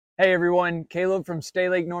Hey everyone, Caleb from Stay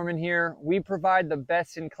Lake Norman here. We provide the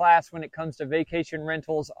best in class when it comes to vacation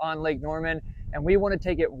rentals on Lake Norman, and we want to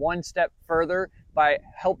take it one step further by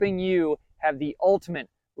helping you have the ultimate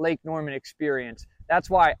Lake Norman experience. That's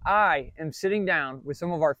why I am sitting down with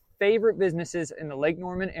some of our favorite businesses in the Lake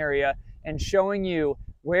Norman area and showing you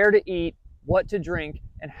where to eat, what to drink,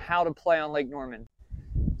 and how to play on Lake Norman.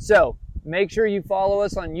 So make sure you follow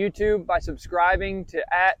us on YouTube by subscribing to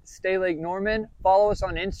 @StayLakeNorman. Follow us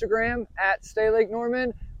on Instagram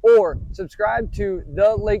 @StayLakeNorman, or subscribe to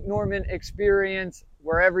the Lake Norman Experience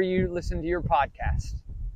wherever you listen to your podcast.